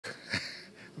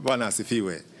Bwana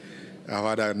asifiwe. I've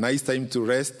had a nice time to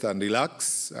rest and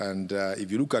relax, and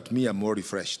if you look at me, I'm more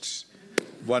refreshed.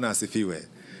 Bwana asifiwe.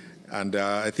 And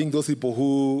I think those people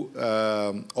who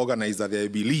organized that, I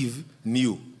believe,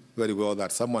 knew very well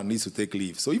that someone needs to take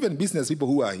leave. So even business people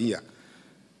who are here,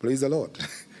 praise the Lord.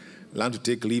 Learn to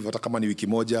take leave. Hata kama ni wiki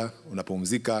moja,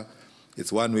 unapumzika.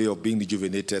 It's one way of being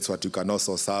rejuvenated so that you can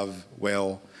also serve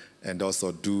well and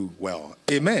also do well.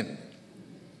 Amen.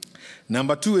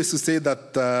 Number 2 is to say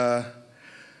that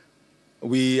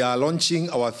we are launching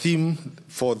our theme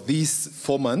for these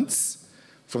 4 months,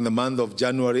 from the month of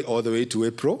January all the way to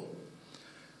April.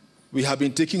 We have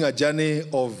been taking a journey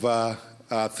of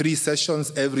 3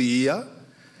 sessions every year,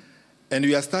 and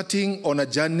we are starting on a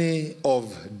journey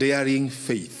of daring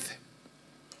faith.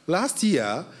 Last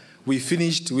year, we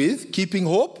finished with keeping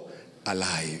hope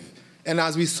alive. And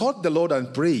as we sought the Lord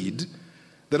and prayed,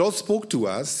 the Lord spoke to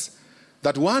us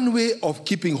that one way of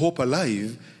keeping hope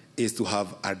alive is to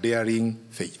have a daring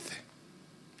faith.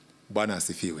 Bwana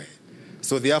asifiwe.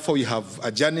 So therefore, we have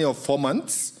a journey of 4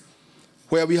 months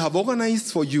where we have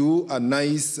organized for you a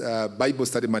nice Bible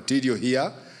study material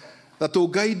here that will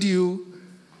guide you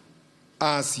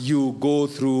as you go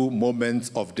through moments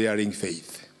of daring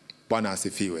faith. Bwana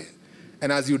asifiwe.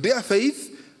 And as you dare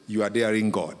faith, you are daring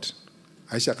God.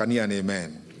 Aisha kania and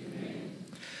amen.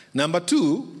 Number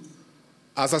 2,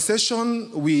 as a session,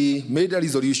 we made a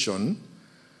resolution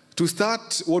to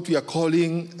start what we are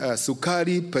calling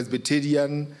Sukari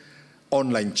Presbyterian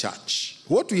Online Church.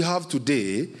 What we have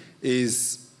today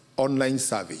is online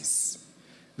service.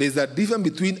 There's a difference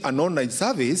between an online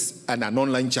service and an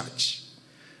online church.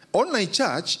 Online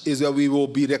church is where we will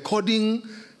be recording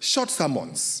short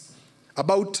sermons,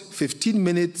 about 15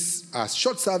 minutes as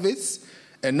short service,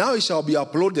 and now it shall be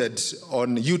uploaded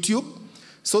on YouTube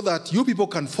so that you people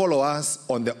can follow us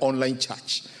on the online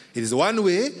church. It is one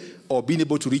way of being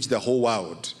able to reach the whole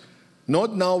world.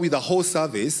 Not now with the whole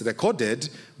service recorded,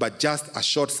 but just a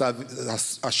short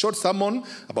sermon,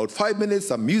 about 5 minutes,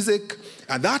 some music,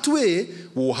 and that way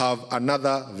we'll have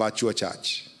another virtual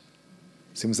church.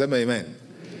 Simsema amen.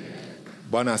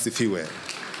 Bwana asifiwe.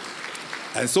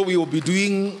 And so we will be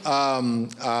doing,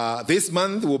 this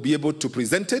month, we'll be able to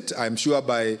present it, I'm sure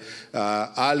by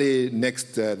early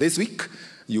this week.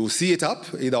 You'll see it up,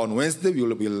 either on Wednesday,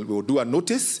 we'll do a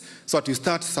notice, so that you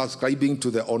start subscribing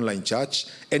to the online church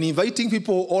and inviting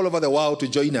people all over the world to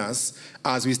join us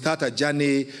as we start a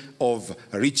journey of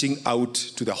reaching out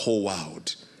to the whole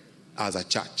world as a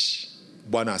church.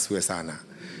 Bwana asifiwe sana.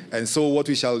 And so what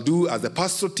we shall do as the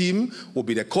pastoral team will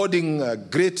be recording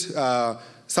great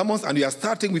sermons, and we are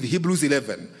starting with Hebrews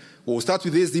 11. We'll start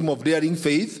with this theme of daring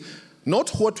faith.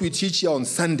 Not what we teach here on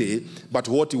Sunday, but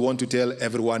what we want to tell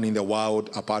everyone in the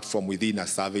world apart from within a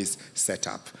service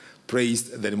setup. Praise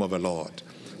the name of the Lord.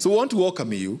 So we want to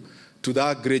welcome you to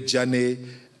that great journey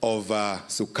of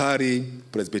Sukari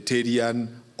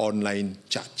Presbyterian Online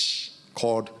Church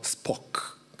called SPOC.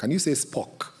 Can you say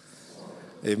SPOC?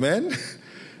 Amen?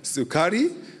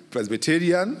 Sukari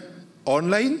Presbyterian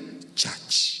Online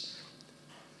Church.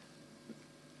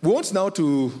 We want now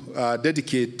to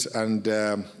dedicate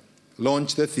and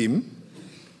launch the theme,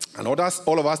 and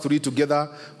all of us to read together.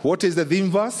 What is the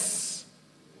theme verse?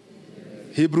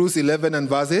 Hebrews 11 and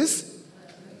verses.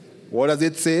 What does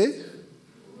it say?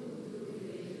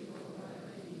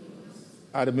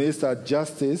 Administer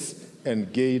justice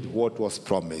and guide what was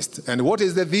promised. And what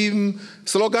is the theme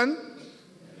slogan?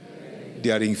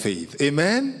 Daring faith.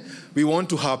 Amen. We want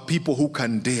to have people who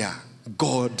can dare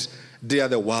God, dare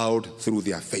the world through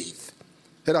their faith.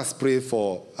 Let us pray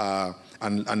for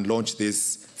and launch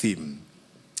this theme,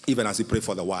 even as we pray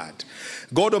for the word.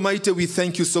 God Almighty, we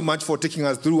thank you so much for taking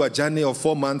us through a journey of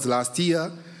 4 months last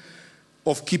year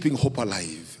of keeping hope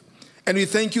alive. And we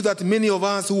thank you that many of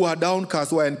us who are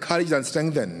downcast were encouraged and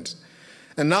strengthened.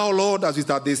 And now, Lord, as we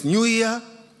start this new year,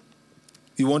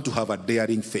 we want to have a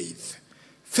daring faith.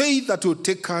 Faith that will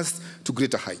take us to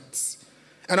greater heights.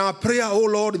 And our prayer, oh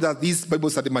Lord, is that these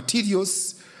Bible study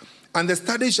materials and the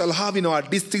studies shall have in our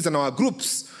districts and our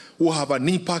groups will have an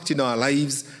impact in our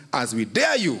lives as we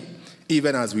dare you,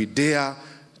 even as we dare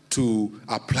to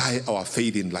apply our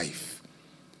faith in life.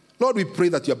 Lord, we pray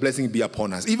that your blessing be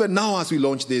upon us. Even now as we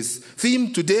launch this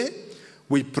theme today,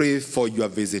 we pray for your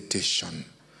visitation.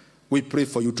 We pray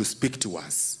for you to speak to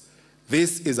us.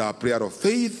 This is our prayer of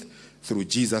faith through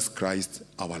Jesus Christ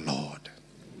our Lord.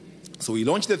 So we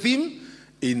launch the theme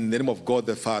in the name of God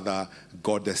the Father,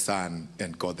 God the Son,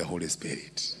 and God the Holy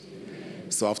Spirit.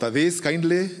 So after this,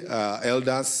 kindly,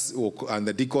 elders and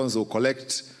the deacons will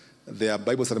collect their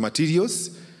Bible study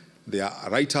materials. They are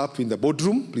right up in the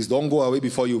boardroom. Please don't go away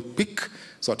before you pick,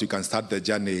 so that you can start the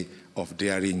journey of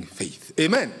daring faith.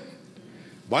 Amen.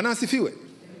 Bwana asifiwe.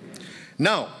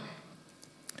 Now,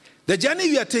 the journey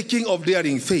we are taking of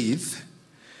daring faith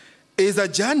is a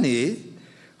journey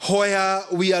where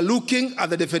we are looking at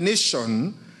the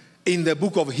definition in the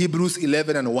book of Hebrews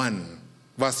 11 and 1,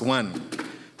 verse 1,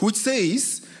 which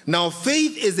says, now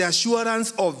faith is the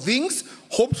assurance of things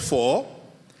hoped for,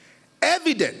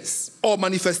 evidence or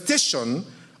manifestation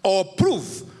or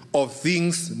proof of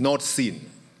things not seen.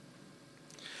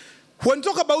 When we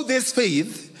talk about this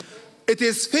faith, it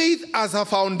is faith as a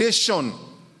foundation,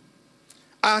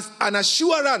 as an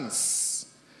assurance.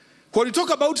 When we talk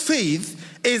about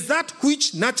faith, is that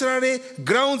which naturally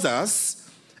grounds us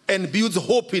and builds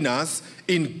hope in us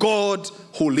in God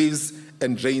who lives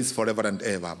and reigns forever and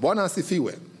ever. Bwana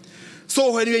asifiwe.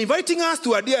 So when you're inviting us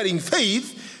to a daring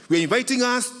faith, we're inviting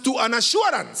us to an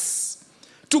assurance,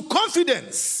 to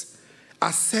confidence,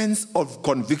 a sense of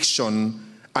conviction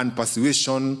and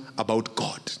persuasion about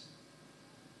God.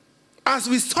 As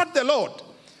we sought the Lord,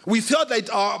 we felt that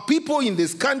our people in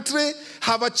this country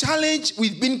have a challenge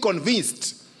with being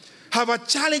convinced, have a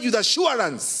challenge with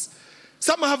assurance.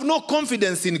 Some have no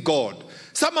confidence in God.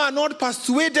 Some are not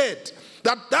persuaded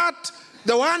that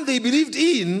the one they believed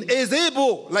in is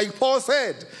able, like Paul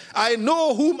said, I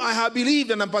know whom I have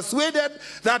believed, and I'm persuaded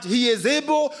that he is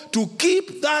able to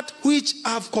keep that which I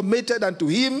have committed unto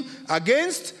him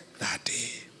against that day.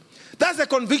 That's the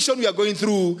conviction we are going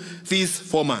through these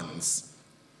 4 months.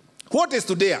 What is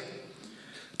to dare?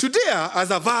 To dare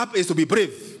as a verb is to be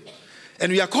brave.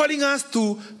 And we are calling us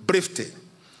to bravery.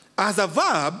 As a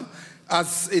verb,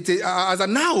 as a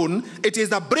noun, it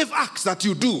is a brave act that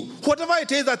you do. Whatever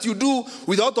it is that you do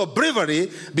without a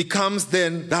bravery becomes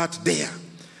then that dare.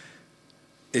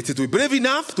 It is to be brave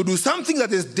enough to do something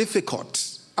that is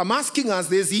difficult. I'm asking us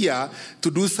this year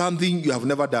to do something you have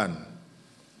never done.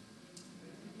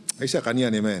 Aisha, can you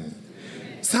hear amen?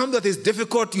 Something that is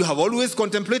difficult, you have always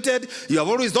contemplated, you have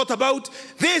always thought about.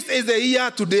 This is the year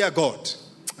to dare God.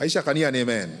 Aisha, can you hear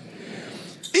amen?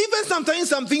 Even sometimes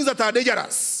some things that are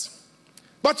dangerous,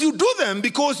 but you do them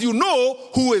because you know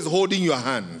who is holding your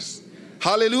hands.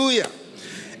 Hallelujah.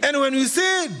 And when we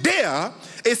say dare,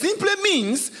 it simply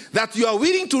means that you are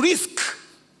willing to risk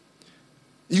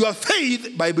your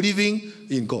faith by believing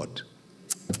in God.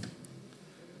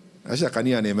 Aisha, can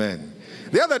you hear amen?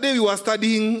 The other day we were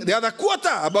studying the other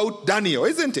quarter about Daniel,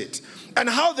 isn't it? And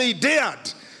how they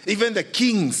dared even the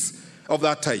kings of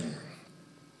that time.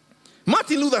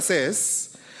 Martin Luther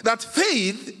says that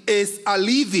faith is a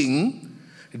living,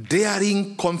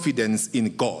 daring confidence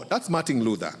in God. That's Martin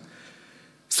Luther.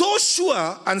 So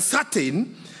sure and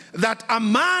certain that a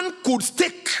man could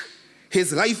stake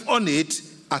his life on it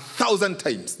 1,000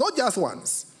 times, not just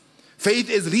once. Faith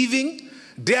is living,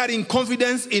 daring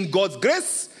confidence in God's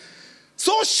grace,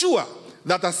 so sure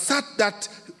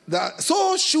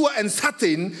so sure and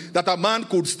certain that a man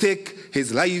could stake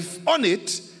his life on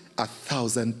it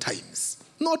 1,000 times.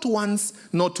 Not once,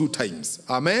 not 2 times.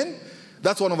 Amen?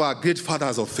 That's one of our great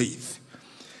fathers of faith.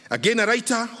 Again, a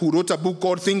writer who wrote a book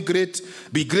called Think Great,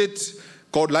 Be Great,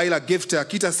 called Lila Gift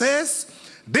Akita says,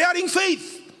 daring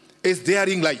faith is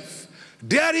daring life.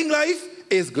 Daring life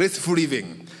is graceful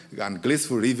living. And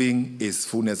graceful living is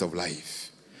fullness of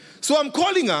life. So I'm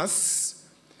calling us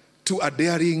to a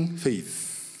daring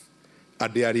faith, a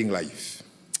daring life.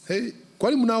 Hey,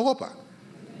 kwani mnaogopa?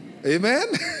 Amen?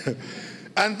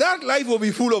 And that life will be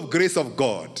full of grace of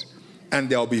God, and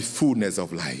there will be fullness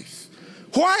of life.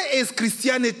 Why is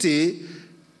Christianity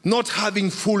not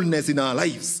having fullness in our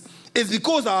lives? It's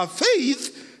because our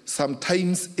faith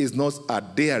sometimes is not as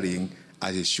daring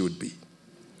as it should be.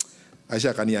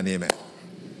 Aisha, can you hear amen?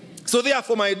 So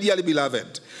therefore, my dearly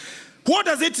beloved, what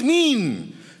does it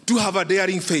mean to have a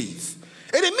daring faith?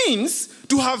 It means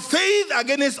to have faith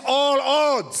against all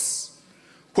odds.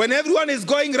 When everyone is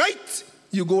going right,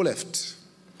 you go left.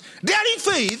 Daring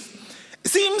faith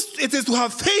seems it is to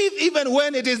have faith even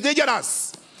when it is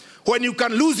dangerous. When you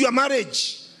can lose your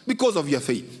marriage because of your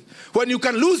faith. When you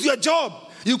can lose your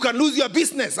job, you can lose your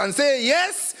business and say,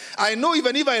 yes, I know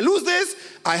even if I lose this,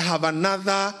 I have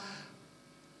another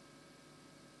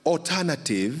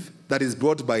alternative that is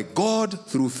brought by God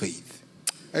through faith.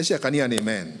 Aisha, can you hear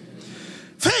amen?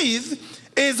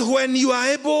 Faith is when you are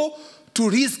able to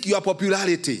risk your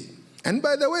popularity. And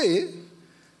by the way,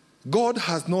 God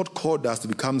has not called us to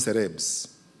become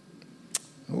celebs.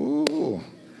 Oh,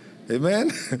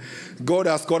 amen? God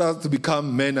has called us to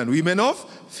become men and women of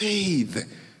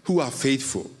faith who are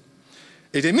faithful.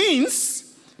 It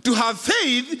means to have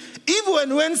faith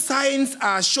even when signs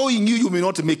are showing you may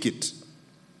not make it.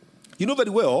 You know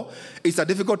very well, it's a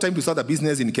difficult time to start a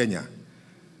business in Kenya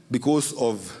because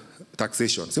of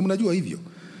taxation. Si mnajua hivyo.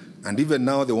 And even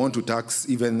now they want to tax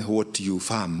even what you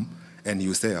farm and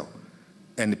you sell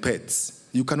and pets.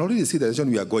 You can already see the direction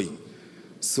we are going.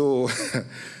 So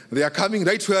they are coming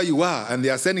right where you are and they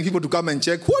are sending people to come and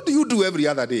check, what do you do every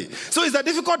other day? So it's a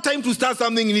difficult time to start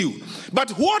something new.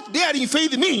 But what daring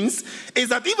faith means is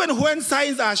that even when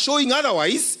signs are showing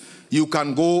otherwise, you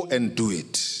can go and do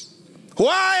it.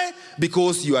 Why?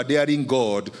 Because you are daring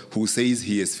God who says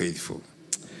he is faithful.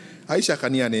 Aisha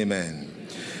Kanian, amen.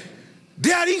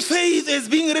 Daring faith is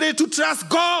being ready to trust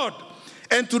God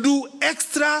and to do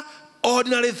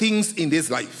extraordinary things in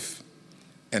this life.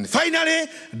 And finally,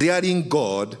 daring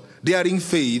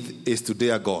faith is to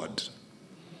dare God.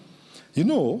 You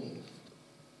know,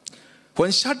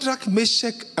 when Shadrach,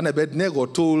 Meshach, and Abednego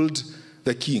told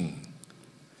the king,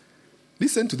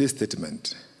 listen to this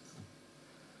statement.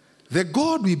 The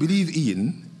God we believe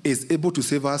in is able to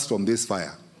save us from this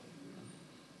fire.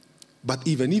 But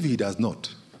even if he does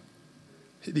not,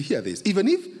 hear this, even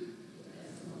if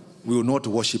we will not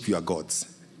worship your gods,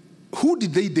 who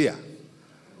did they dare?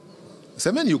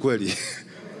 Semeni ukweli.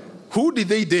 Who did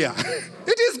they dare?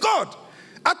 It is God.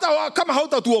 Hata kama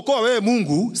hautatuokoa wewe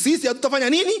Mungu, sisi hatutafanya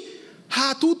nini?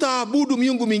 Hatutaabudu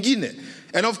miungu mingine.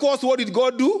 And of course, what did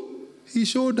God do? He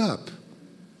showed up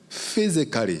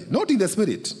physically, not in the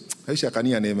spirit. Aisha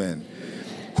Kanian, amen.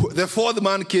 The fourth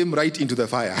man came right into the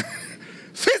fire.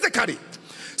 Physically.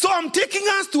 So I'm taking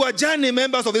us to a journey,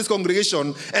 members of this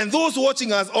congregation, and those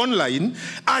watching us online,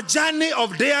 a journey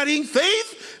of daring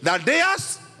faith that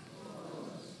dares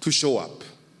to show up.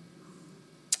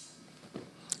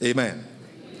 Amen.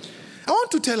 I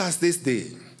want to tell us this day.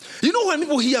 You know, when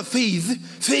people hear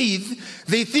faith,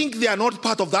 they think they are not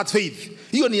part of that faith.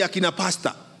 Hiyo ni akina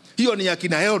pastor. Hiyo ni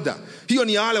akina elder. Hiyo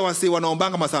ni wale wase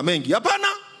wanaombanga masaa mengi. Hapana.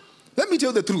 Let me tell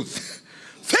you the truth.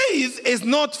 Faith is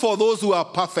not for those who are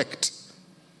perfect.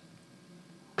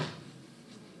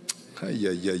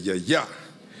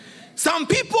 Some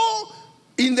people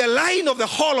in the line of the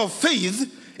hall of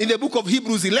faith in the book of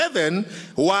Hebrews 11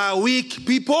 were weak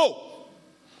people.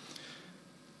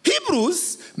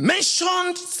 Hebrews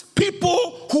mentioned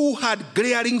people who had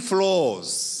glaring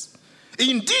flaws.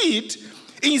 Indeed,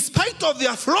 in spite of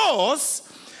their flaws,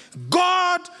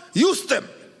 God used them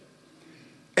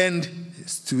and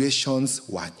situations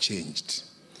were changed.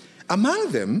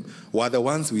 Among them were the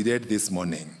ones we read this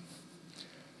morning.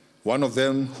 One of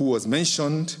them who was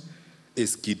mentioned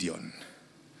is Gideon,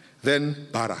 then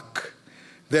Barak,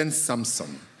 then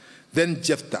Samson, then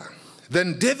Jephthah,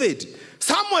 then David,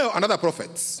 Samuel, and other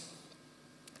prophets.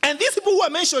 And these people who are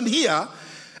mentioned here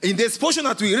in this portion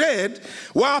that we read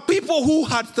were people who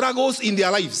had struggles in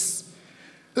their lives.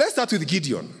 Let's start with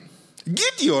Gideon.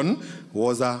 Gideon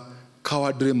was a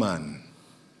cowardly man.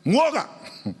 Mwoga.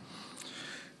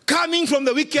 Coming from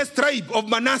the weakest tribe of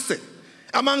Manasseh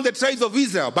among the tribes of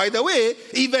Israel. By the way,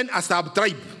 even a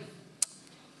sub-tribe.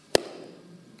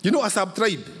 You know a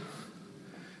sub-tribe?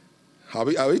 Are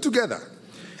we together?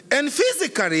 And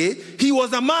physically, he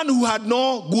was a man who had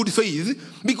no good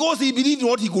faith because he believed in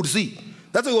what he could see.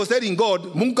 That's why he was telling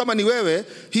God, Mungu kama ni wewe,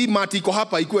 hii mati iko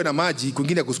hapa ikuwe na maji,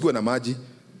 kwingine kusikue na maji.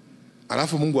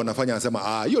 Alafu Mungu anafanya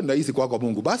anasema, hiyo ndio hisi kwako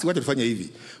Mungu. Basi wacha tufanye hivi.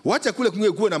 Wacha kule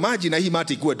kwingine kuwe na maji na hii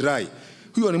mati ikuwe dry.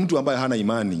 Huyo ni mtu ambaye hana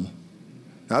imani.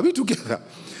 Are we together?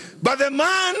 But the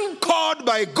man called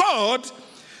by God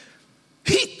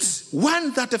hit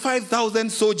 135,000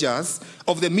 soldiers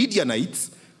of the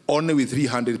Midianites only with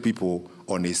 300 people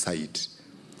on his side.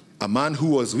 A man who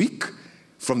was weak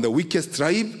from the weakest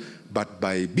tribe, but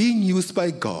by being used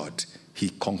by God, he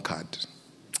conquered.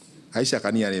 Aisha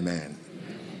Kania, amen.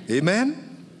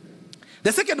 Amen.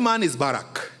 The second man is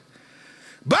Barak.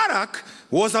 Barak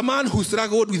was a man who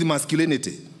struggled with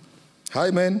masculinity.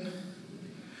 Hi, man.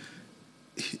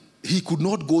 He could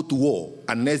not go to war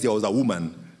unless there was a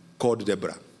woman called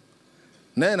Deborah.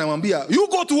 Naye namwambia, you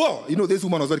go to war. You know, this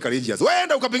woman was very courageous.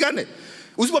 Wenda ukapigane.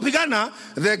 Usipopigana,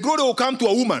 the glory will come to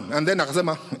a woman. And then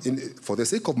akasema, for the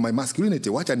sake of my masculinity,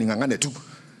 wacha ningangane tu.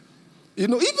 You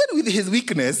know, even with his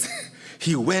weakness,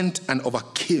 he went and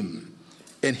overcame.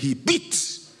 And he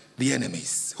beat the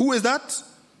enemies. Who is that?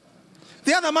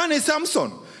 The other man is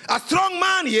Samson. A strong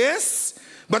man, yes.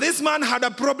 But this man had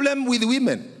a problem with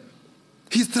women.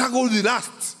 He struggled with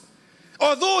lust.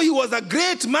 Although he was a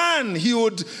great man, he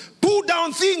would pull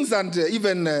down things and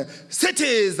even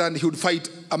cities, and he would fight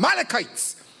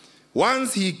Amalekites.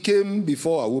 Once he came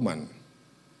before a woman,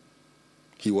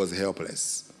 he was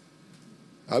helpless.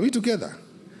 Are we together?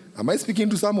 Am I speaking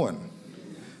to someone?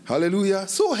 Hallelujah.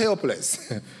 So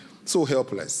helpless. So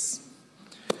helpless.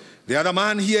 The other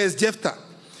man here is Jephthah.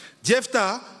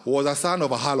 Jephthah was a son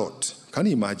of a harlot. Can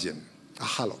you imagine? A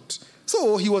harlot.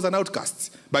 So he was an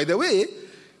outcast. By the way,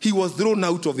 he was thrown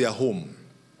out of their home.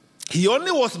 He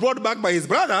only was brought back by his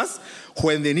brothers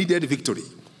when they needed victory.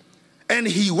 And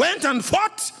he went and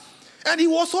fought. And he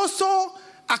was also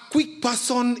a quick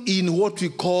person in what we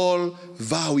call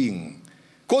vowing.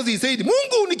 Because he said,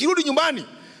 Mungu nikirudi nyumbani,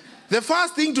 the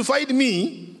first thing to fight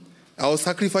me, I will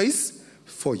sacrifice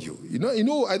for you.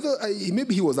 I thought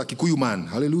maybe he was a Kikuyu man.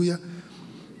 Hallelujah.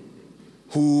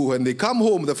 Who, when they come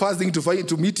home, the first thing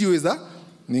to meet you is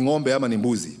ni ng'ombe ama ni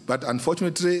mbuzi. But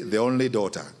unfortunately, the only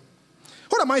daughter.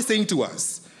 What am I saying to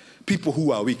us? People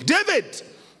who are weak. David,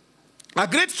 a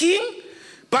great king,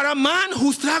 but a man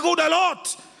who struggled a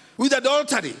lot with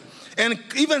adultery and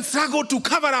even struggled to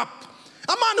cover up.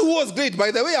 A man who was great,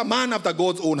 by the way, a man after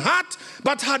God's own heart,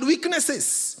 but had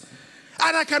weaknesses.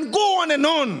 And I can go on and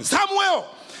on. Samuel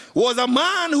was a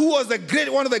man who was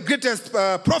one of the greatest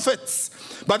prophets.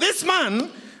 But this man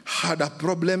had a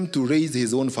problem to raise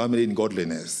his own family in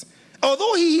godliness.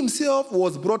 Although he himself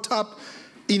was brought up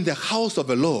in the house of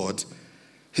the Lord,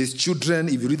 his children,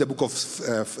 if you read the book of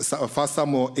 1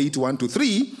 Samuel 8,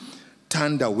 1-3,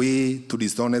 turned away to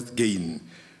dishonest gain,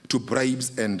 to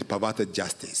bribes and perverted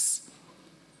justice.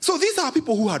 So these are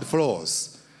people who had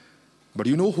flaws. But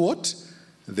you know what?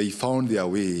 They found their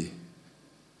way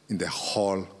in the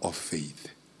hall of faith.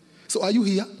 So are you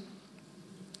here?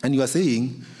 And you are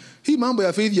saying, hii mambo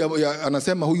ya faith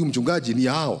anasema huyu mchungaji ni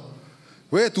hao.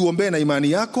 Wewe tuombe na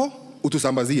imani yako,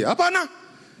 utusambazie. Hapana.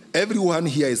 Everyone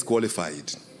here is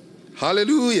qualified.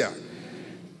 Hallelujah.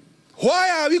 Why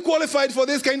are we qualified for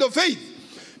this kind of faith?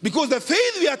 Because the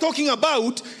faith we are talking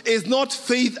about is not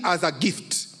faith as a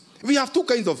gift. We have two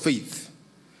kinds of faith.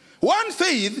 One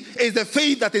faith is the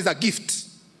faith that is a gift.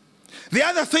 The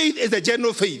other faith is the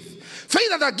general faith.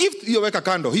 Faith as a gift, hiyo weka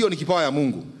kando. Hiyo ni kipawa ya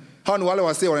Mungu. Hao ni wale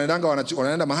wasee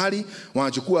wanaenda mahali,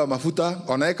 wanachukua mafuta,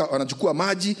 wanachukua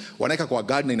maji, wanaweka kwa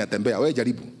gari na inatembea. Wewe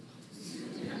jaribu.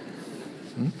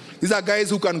 These are guys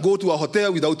who can go to a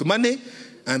hotel without money,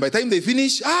 and by the time they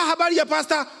finish, habari ya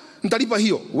pastor, nitalipa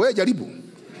hiyo. Wewe jaribu.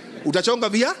 Utachonga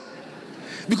via?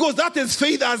 Because that is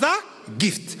faith as a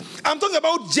gift. I'm talking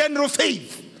about general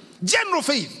faith. General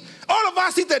faith. All of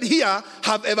us seated here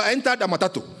have ever entered a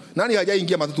matatu. Nani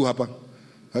hajaingia matatu hapa?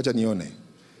 Acha nione.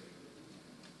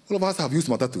 All of us have used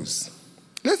matatus.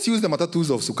 Let's use the matatus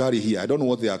of Sukari here. I don't know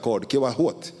what they are called. Kewa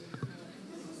what?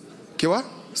 Kewa?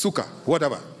 Suka.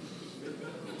 Whatever.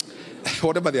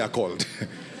 Whatever they are called.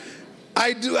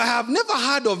 I have never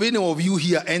heard of any of you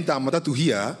here enter a matatu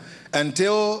here and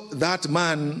tell that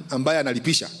man ambaye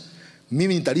analipisha,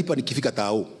 mimi nitalipa nikifika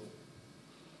tao.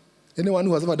 Anyone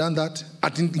who has ever done that?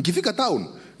 At nikifika town,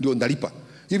 ndio ndalipa.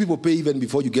 You people pay even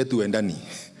before you get to Endani.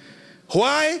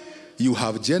 Why? You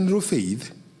have general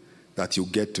faith that you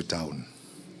get to town.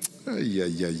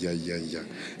 Yeah.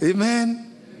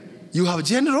 Amen. You have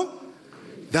general?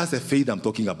 That's the faith I'm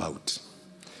talking about.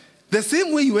 The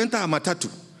same way you enter a matatu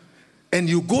and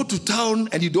you go to town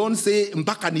and you don't say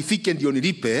mpaka nifike ndio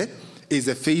nilipe is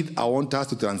a faith I want us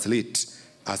to translate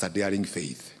as a daring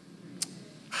faith.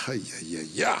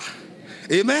 Yeah.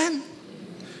 Amen.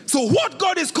 So what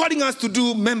God is calling us to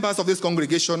do, members of this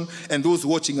congregation and those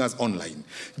watching us online,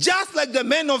 just like the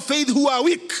men of faith who are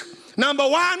weak. Number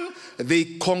one, they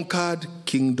conquered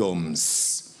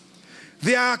kingdoms.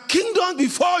 There are kingdoms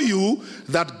before you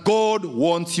that God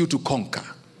wants you to conquer.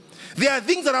 There are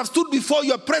things that have stood before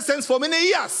your presence for many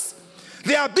years.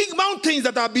 There are big mountains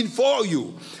that have been for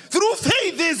you. Through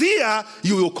faith this year,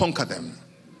 you will conquer them.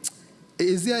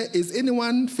 Is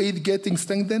anyone faith getting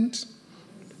strengthened?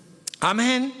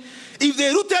 Amen. If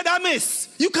they rooted armies,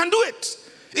 you can do it.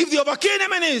 If they overcame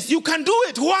enemies, you can do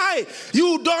it. Why?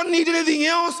 You don't need anything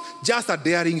else, just a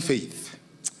daring faith.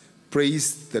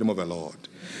 Praise the name of the Lord.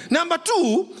 Number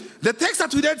two, the text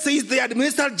that we read says they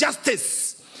administer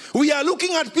justice. We are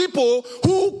looking at people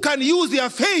who can use their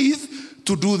faith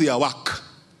to do their work.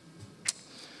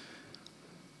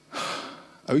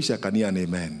 I wish I can hear an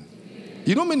amen.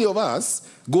 You know, many of us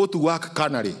go to work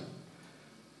carnally.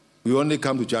 We only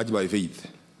come to church by faith.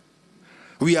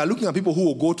 We are looking at people who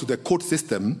will go to the court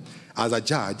system as a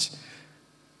judge.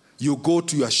 You go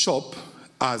to your shop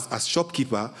as a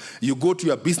shopkeeper. You go to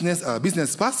your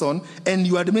business person, and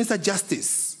you administer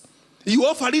justice. You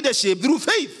offer leadership through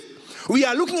faith. We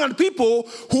are looking at people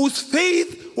whose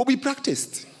faith will be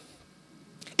practiced.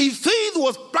 If faith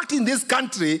was practiced in this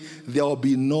country, there will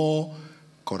be no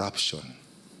corruption.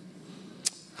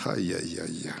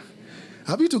 Yeah.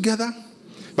 Are we together?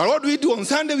 But what do we do on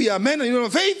Sunday? We are men and women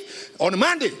of faith. On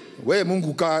Monday, we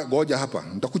Mungu ka goja hapa.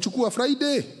 Nitakuchukua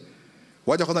Friday.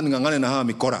 Wacha kwanza ningangane na hawa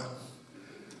mikora.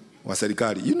 wa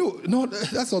serikali. No,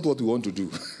 that's not what we want to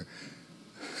do.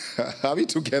 Are we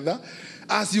together?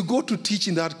 As you go to teach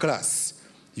in that class,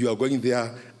 you are going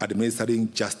there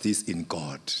administering justice in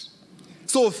God.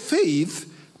 So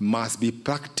faith must be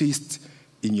practiced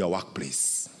in your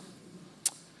workplace.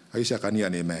 Aisha, can you hear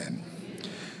an amen?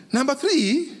 Number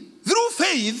 3, through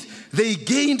faith, they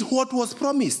gained what was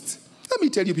promised. Let me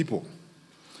tell you, people,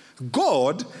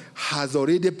 God has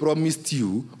already promised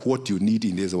you what you need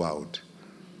in this world.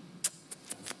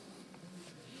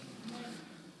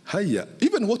 Hiya.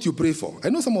 Even what you pray for. I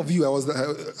know some of you, I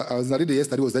was narrated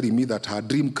yesterday, was telling me that her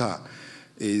dream car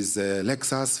is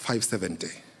Lexus 570.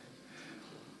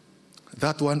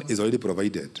 That one is already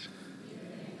provided.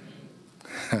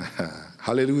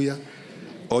 Hallelujah.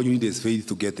 All you need is faith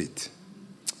to get it.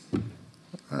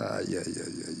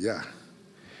 Yeah.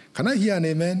 Can I hear an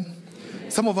amen?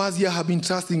 Some of us here have been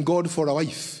trusting God for a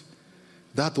wife.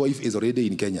 That wife is already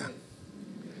in Kenya.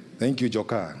 Thank you,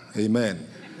 Joka. Amen.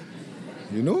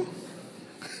 You know?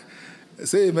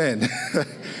 Say amen.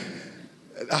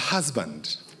 A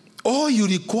husband. All you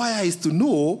require is to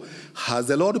know, has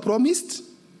the Lord promised?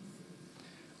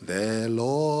 The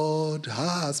Lord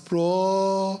has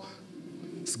promised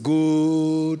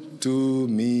good to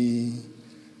me.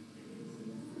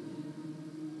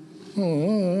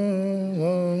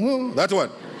 That one.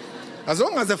 As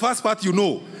long as the first part you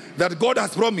know that God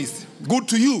has promised good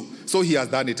to you, so he has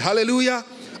done it. Hallelujah.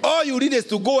 All you need is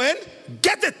to go and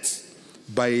get it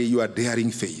by your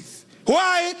daring faith.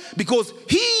 Why? Because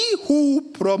he who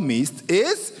promised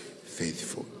is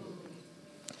faithful.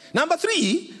 Number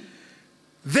 3,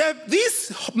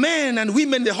 these men and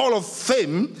women in the Hall of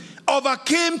Fame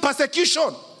overcame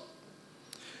persecution.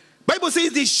 Bible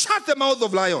says they shut the mouth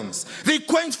of lions. They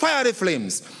quenched fiery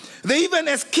flames. They even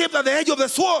escaped at the edge of the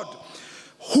sword,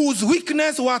 whose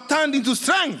weakness were turned into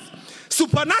strength.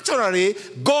 Supernaturally,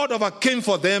 God overcame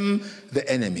for them the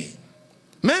enemy.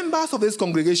 Members of this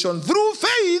congregation, through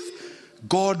faith,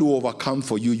 God will overcome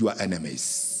for you your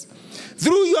enemies.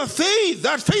 Through your faith,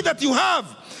 that faith that you have,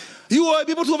 you will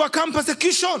be able to overcome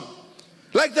persecution.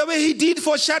 Like the way he did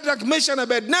for Shadrach, Meshach, and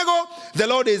Abednego, the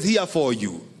Lord is here for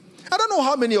you. I don't know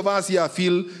how many of us here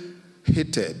feel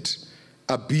hated,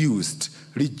 abused,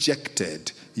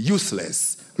 rejected,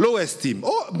 useless, low esteem.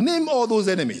 Name all those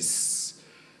enemies.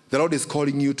 The Lord is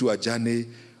calling you to a journey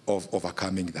of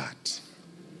overcoming that.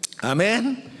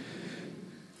 Amen?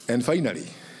 And finally,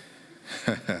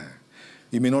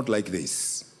 you may not like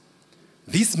this.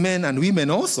 These men and women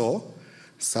also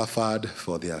suffered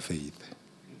for their faith.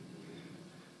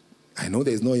 I know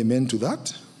there is no amen to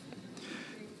that.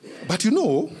 But you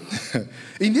know,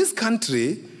 in this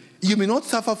country, you may not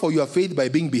suffer for your faith by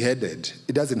being beheaded.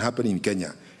 It doesn't happen in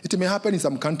Kenya. It may happen in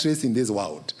some countries in this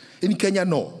world. In Kenya,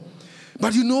 no.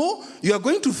 But you know, you are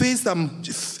going to face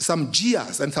some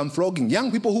jeers and some flogging.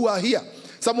 Young people who are here.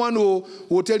 Someone who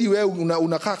will tell you,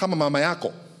 unakaa kama mama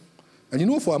yako. And you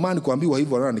know, for a man kuambiwa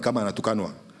hivyo ni kama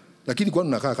anatukanwa. Lakini kwa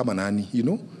unakaa kama nani, you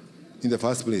know? In the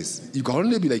first place. You can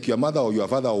only be like your mother or your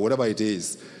father or whatever it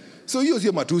is. So you see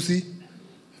matusi.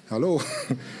 Hello?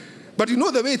 But you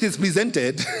know the way it is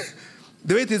presented,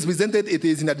 it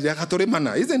is in a derogatory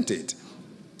manner, isn't it?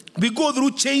 We go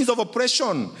through chains of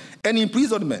oppression and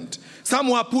imprisonment. Some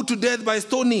were put to death by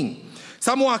stoning.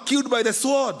 Some were killed by the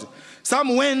sword.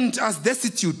 Some went as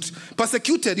destitute,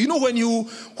 persecuted. You know, when you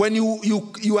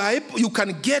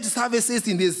can get services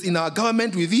in our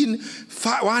government within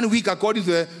 1 week, according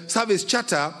to the service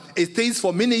charter, it stays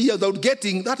for many years without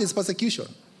getting. That is persecution.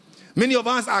 Many of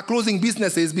us are closing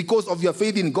businesses because of your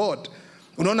faith in God.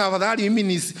 Unaona afadhali mimi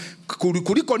ni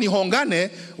kuliko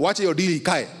nihongane wache hiyo deal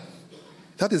ikae.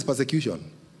 That is persecution.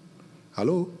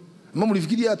 Hello? Mama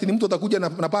ulifikiria ati ni mtu atakuja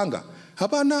na panga?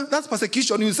 Hapana, that's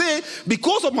persecution. You say,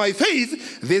 because of my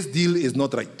faith, this deal is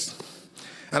not right.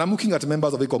 And I'm looking at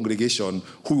members of the congregation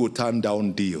who will turn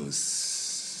down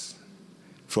deals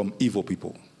from evil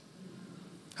people.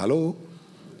 Hello?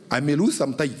 I may lose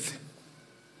some tithe.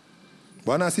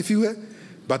 Bwana asifiwe,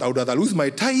 but I would rather lose my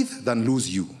tithe than lose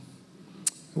you.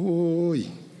 Oy.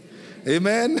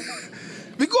 Amen?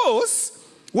 Because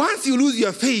once you lose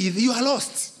your faith, you are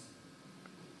lost.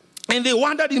 And they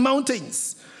wandered in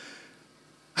mountains.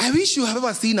 I wish you have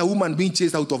ever seen a woman being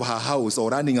chased out of her house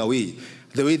or running away,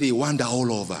 the way they wander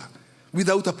all over,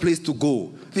 without a place to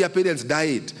go. Their parents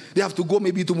died. They have to go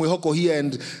maybe to Mwehoko here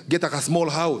and get a small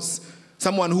house.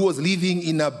 Someone who was living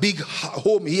in a big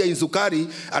home here in Sukari,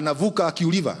 anavuka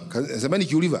Kiuliva. Semeni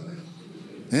Kiuliva.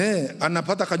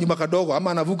 Anapata kanyumba kadogo,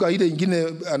 ama anavuka ile ingine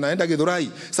anaenda Githurai.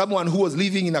 Someone who was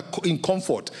living in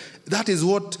comfort. That is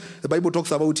what the Bible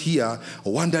talks about here,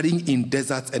 wandering in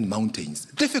deserts and mountains.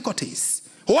 Difficulties.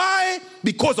 Why?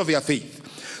 Because of their faith.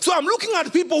 So I'm looking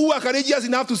at people who are courageous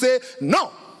enough to say,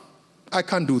 no, I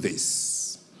can't do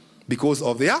this. Because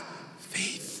of their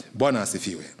faith. Bwana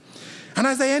asifiwe. And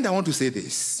as I end, I want to say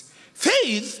this.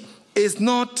 Faith is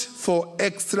not for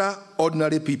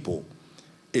extraordinary people.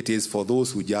 It is for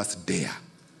those who just dare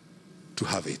to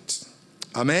have it.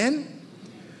 Amen?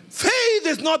 Faith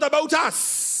is not about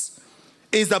us.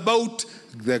 It's about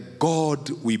the God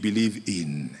we believe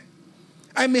in.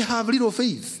 I may have little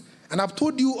faith. And I've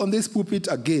told you on this pulpit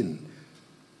again.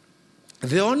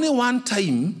 The only one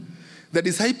time the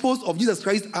disciples of Jesus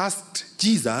Christ asked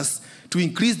Jesus to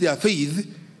increase their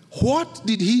faith, what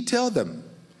did he tell them?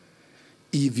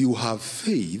 If you have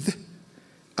faith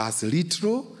as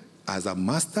little as a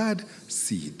mustard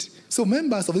seed. So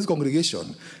members of this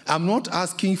congregation, I'm not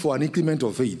asking for an increment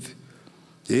of faith.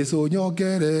 That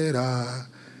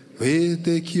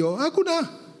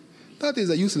is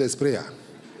a useless prayer.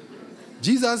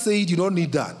 Jesus said you don't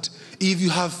need that. If you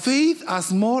have faith as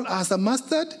small as a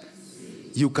mustard,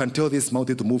 you can tell this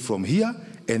mountain to move from here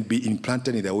and be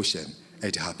implanted in the ocean.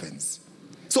 It happens.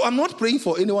 So I'm not praying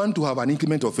for anyone to have an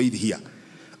increment of faith here.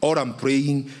 All I'm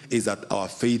praying is that our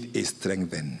faith is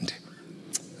strengthened.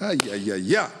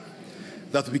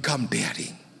 That we become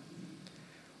daring.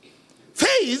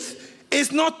 Faith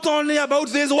is not only about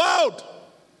this world.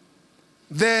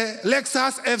 The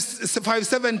Lexus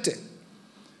F570,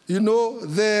 you know,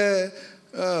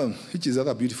 which is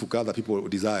another beautiful car that people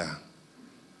desire.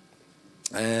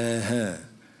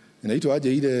 Inaitwa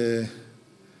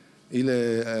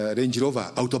ile Range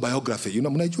Rover autobiography. You know,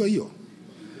 mnajua hiyo?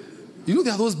 You know,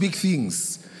 there are those big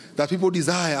things that people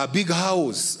desire, a big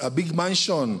house, a big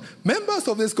mansion. Members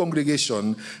of this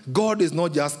congregation, God is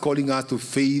not just calling us to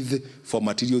faith for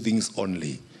material things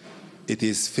only. It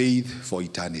is faith for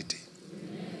eternity.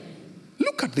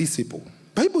 Look at these people.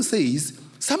 Bible says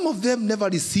some of them never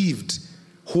received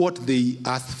what they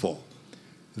asked for.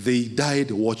 They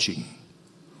died watching.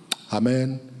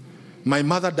 Amen. My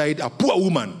mother died a poor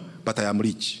woman, but I am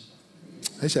rich.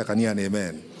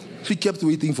 Amen. She kept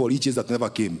waiting for riches that never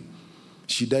came.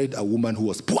 She died a woman who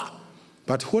was poor.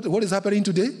 But what is happening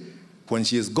today? When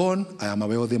she is gone, I am a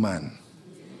wealthy man.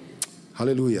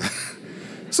 Hallelujah.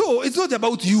 So it's not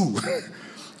about you.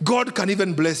 God can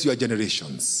even bless your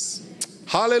generations.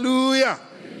 Hallelujah.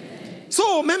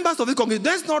 So members of the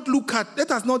congregation,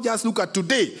 let us not just look at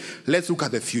today. Let's look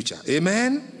at the future.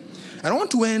 Amen. And I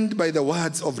want to end by the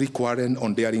words of Rick Warren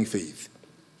on daring faith.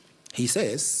 He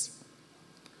says,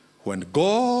 when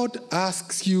God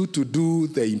asks you to do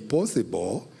the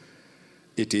impossible,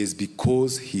 it is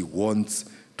because he wants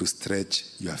to stretch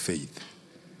your faith.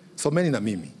 So many na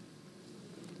mimi.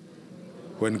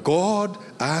 When God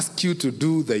asks you to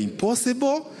do the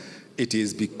impossible, it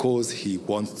is because he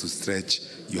wants to stretch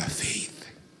your faith.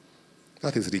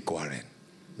 That is Rick Warren,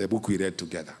 the book we read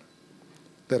together.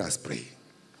 Let us pray.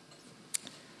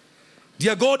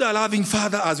 Dear God, our loving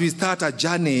Father, as we start a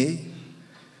journey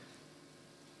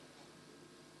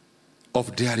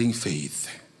of daring faith,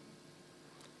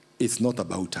 it's not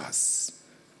about us,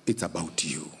 it's about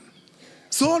you.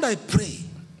 So Lord, I pray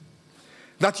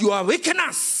that you awaken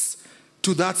us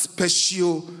to that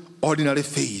special, ordinary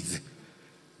faith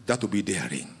that will be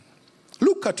daring.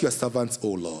 Look at your servants, O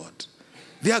Lord.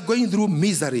 They are going through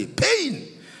misery, pain.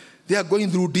 They are going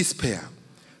through despair.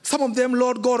 Some of them,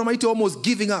 Lord God Almighty, almost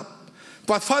giving up.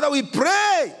 But Father, we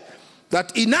pray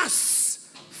that in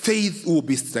us, faith will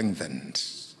be strengthened.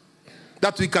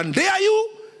 That we can dare you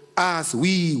as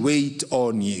we wait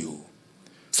on you.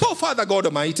 So, Father God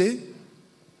Almighty,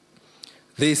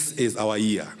 this is our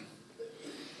year.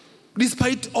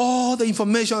 Despite all the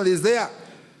information that is there,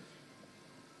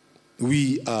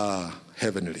 we are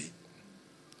heavenly.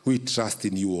 We trust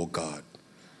in you, O God.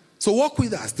 So walk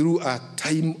with us through a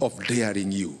time of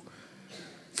daring you.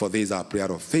 For this is our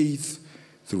prayer of faith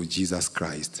through Jesus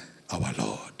Christ, our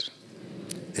Lord.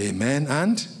 Amen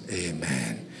and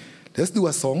amen. Let's do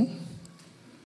a song.